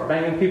out and start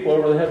banging people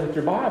over the head with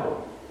your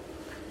Bible.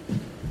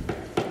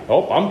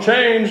 oh, I'm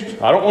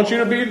changed. I don't want you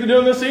to be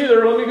doing this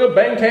either. Let me go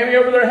bang Tammy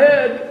over their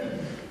head.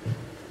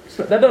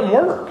 That doesn't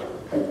work.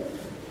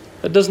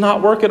 That does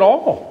not work at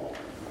all.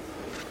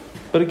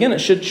 But again, it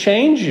should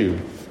change you.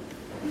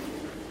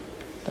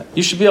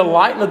 You should be a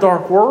light in the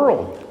dark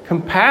world.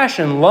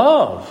 Compassion,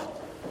 love.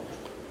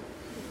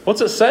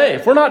 What's it say?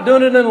 If we're not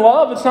doing it in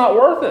love, it's not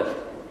worth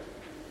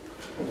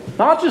it.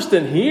 Not just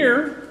in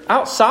here,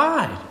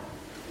 outside.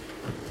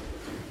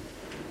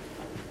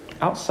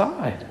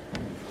 Outside.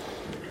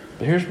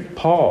 But here's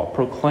Paul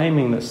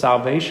proclaiming that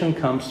salvation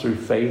comes through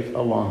faith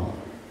alone.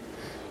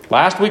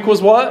 Last week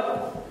was what?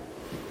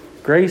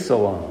 Grace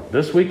alone.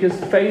 This week is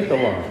faith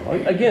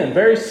alone. Again,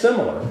 very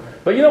similar.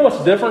 But you know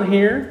what's different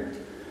here?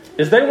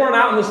 Is they weren't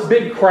out in this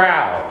big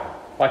crowd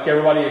like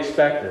everybody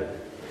expected.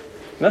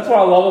 And that's what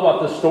I love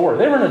about this story.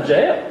 They were in a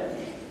jail.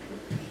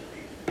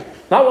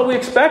 Not what we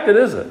expected,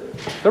 is it?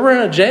 They were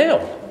in a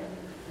jail.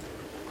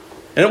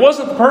 And it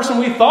wasn't the person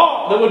we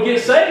thought that would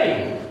get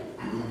saved.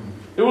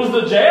 It was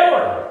the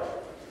jailer.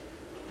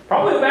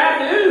 Probably a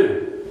bad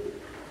dude.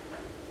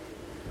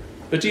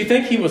 But do you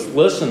think he was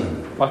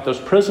listening like those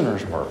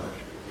prisoners were?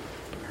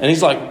 And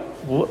he's like,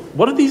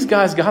 what do these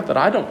guys got that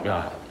I don't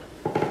got?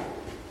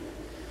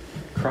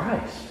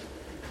 Christ.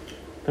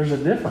 There's a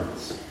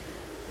difference.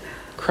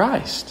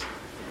 Christ.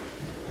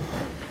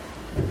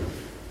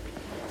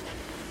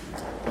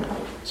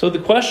 So the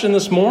question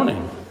this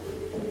morning,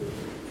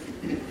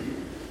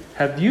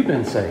 have you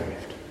been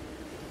saved?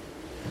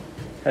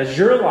 Has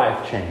your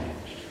life changed?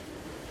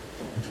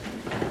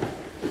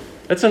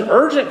 It's an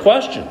urgent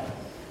question.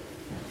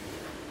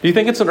 Do you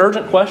think it's an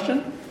urgent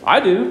question? I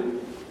do.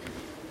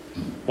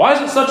 Why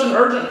is it such an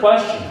urgent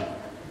question?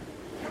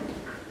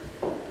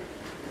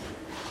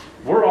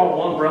 We're all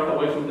one breath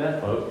away from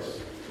death, folks.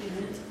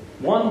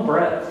 One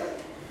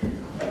breath.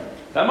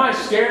 That might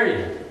scare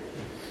you.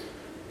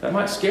 That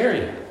might scare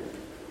you.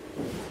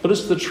 But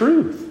it's the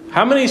truth.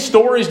 How many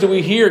stories do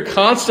we hear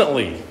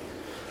constantly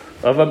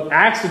of an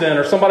accident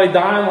or somebody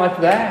dying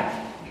like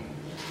that?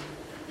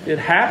 It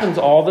happens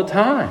all the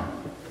time.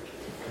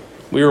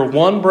 We are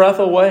one breath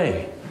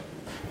away.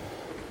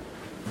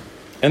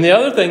 And the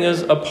other thing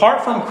is,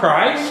 apart from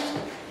Christ,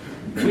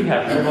 we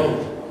have no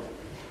hope.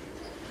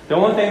 The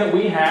only thing that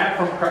we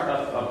have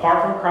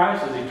apart from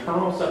Christ is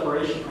eternal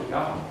separation from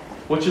God.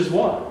 Which is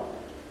what?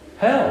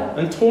 Hell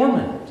and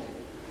torment.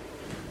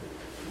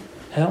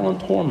 Hell and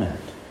torment.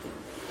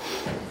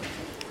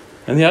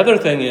 And the other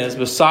thing is,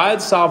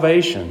 besides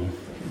salvation,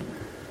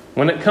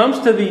 when it comes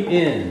to the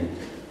end,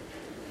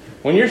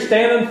 when you're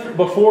standing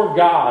before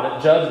God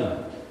at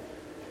judgment,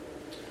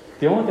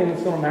 the only thing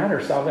that's going to matter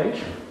is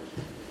salvation.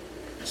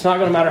 It's not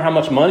going to matter how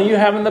much money you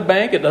have in the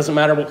bank. It doesn't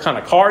matter what kind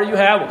of car you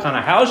have, what kind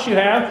of house you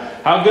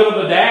have, how good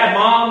of a dad,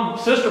 mom,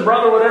 sister,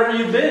 brother, whatever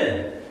you've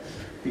been.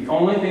 The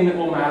only thing that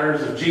will matter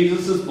is if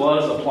Jesus'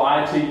 blood is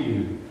applied to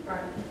you.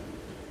 Right.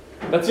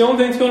 That's the only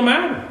thing that's going to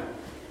matter.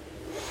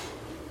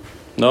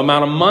 No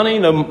amount of money,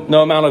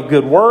 no amount of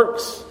good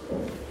works.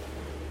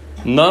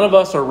 None of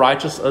us are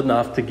righteous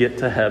enough to get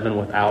to heaven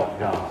without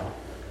God.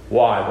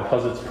 Why?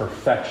 Because it's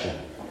perfection.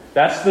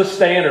 That's the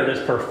standard, is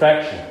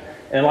perfection.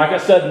 And like I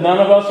said, none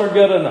of us are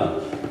good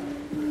enough.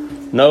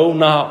 No,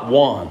 not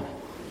one.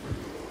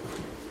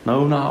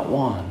 No, not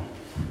one.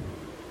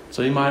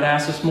 So you might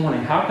ask this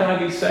morning, how can I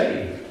be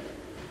saved?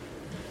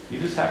 You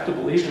just have to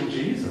believe in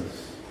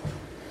Jesus.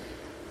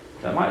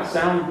 That might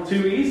sound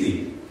too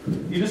easy.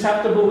 You just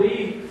have to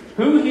believe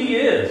who He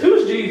is.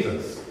 Who's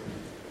Jesus?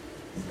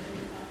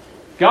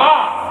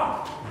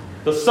 God.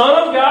 The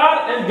Son of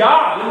God and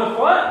God in the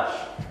flesh.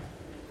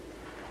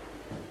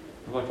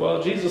 Like,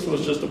 well, Jesus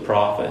was just a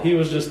prophet. He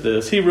was just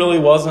this. He really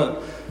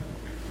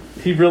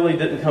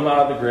didn't come out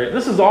of the grave.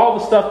 This is all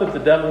the stuff that the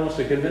devil wants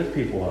to convince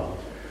people of.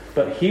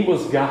 But He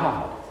was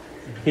God.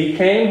 He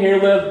came here,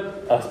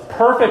 lived a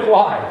perfect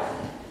life.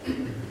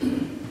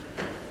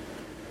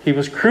 He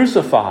was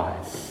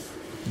crucified,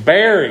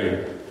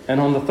 buried, and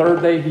on the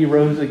third day He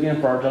rose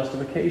again for our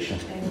justification.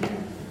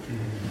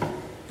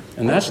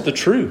 And that's the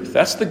truth.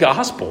 That's the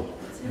gospel.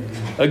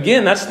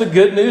 Again, that's the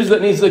good news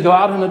that needs to go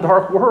out in the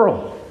dark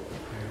world.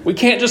 We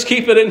can't just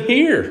keep it in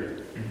here.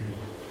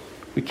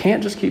 We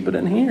can't just keep it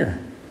in here.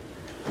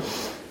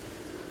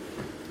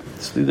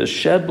 It's through the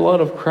shed blood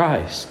of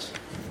Christ.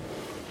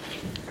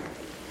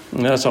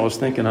 And that's what I was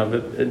thinking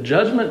of. At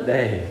Judgment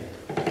Day,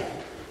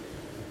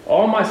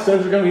 all my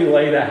sins are going to be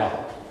laid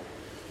out.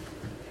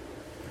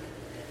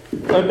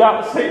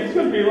 And Satan's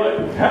going to be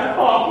like, that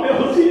Bob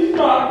Mills, he's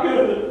not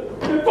good.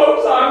 And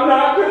folks, I'm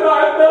not good.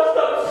 I've messed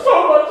up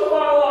so much of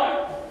my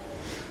life.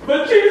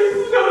 But Jesus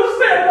is going to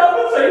stand up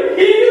and say,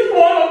 He is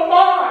one of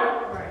mine.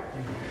 Right.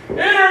 Enter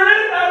in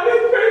that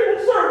good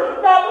faithful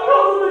servant, not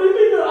because of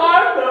anything that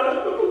I've done,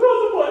 but because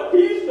of what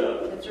He's done.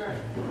 That's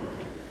right.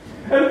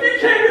 And if you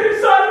can't get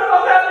excited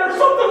about that, there's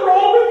something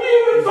wrong with you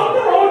and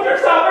something wrong with your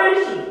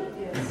salvation.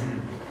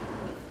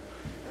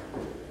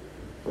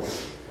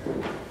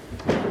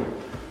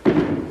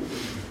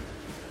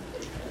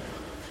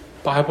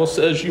 The Bible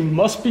says you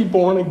must be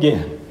born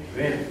again.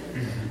 Amen.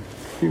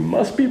 You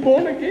must be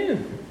born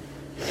again.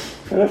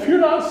 And if you're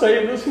not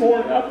saved this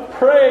morning, I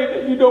pray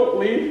that you don't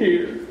leave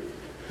here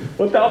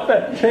without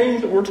that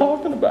change that we're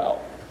talking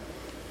about.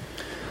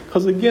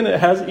 Because again, it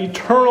has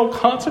eternal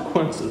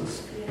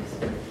consequences.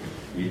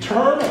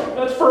 Eternal.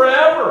 That's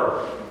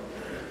forever.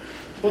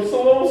 What's the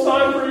little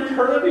sign for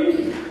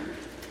eternity?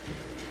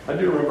 I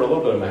do remember a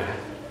little bit of math.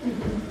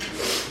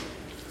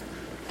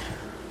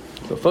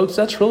 So folks,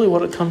 that's really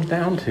what it comes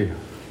down to.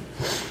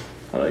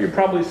 I know you're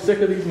probably sick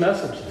of these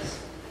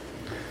messages.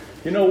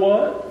 You know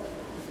what?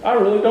 I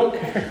really don't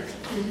care.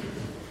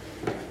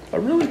 I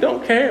really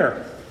don't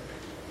care.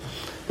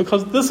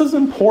 Because this is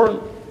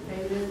important.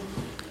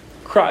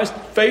 Christ,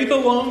 faith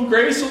alone,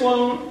 grace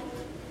alone,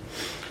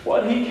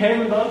 what He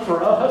came and done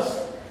for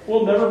us,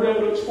 we'll never be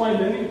able to explain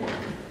to anyone.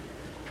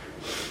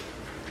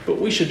 But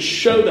we should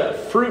show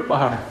that fruit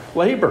by our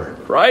labor,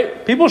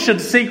 right? People should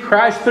see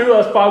Christ through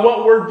us by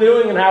what we're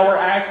doing and how we're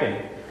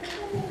acting.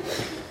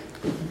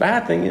 The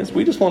bad thing is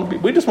we just want to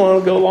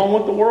go along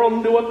with the world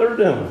and do what they're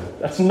doing.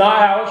 That's not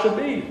how it should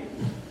be.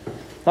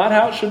 Not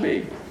how it should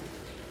be.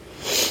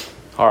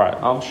 All right,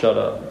 I'll shut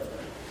up.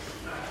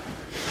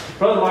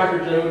 Brother Mike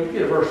or Joe, would you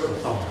get a verse from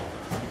Psalm?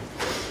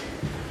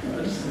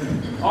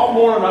 All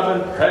morning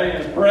I've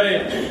been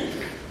praying.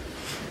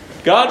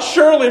 God,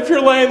 surely if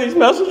you're laying these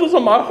messages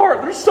on my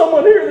heart, there's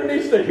someone here that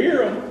needs to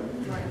hear them.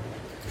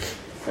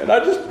 And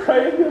I just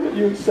pray again that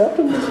you accept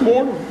them this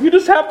morning. You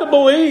just have to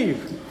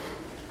believe.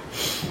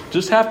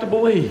 Just have to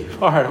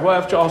believe. All right, we'll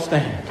have y'all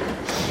stand.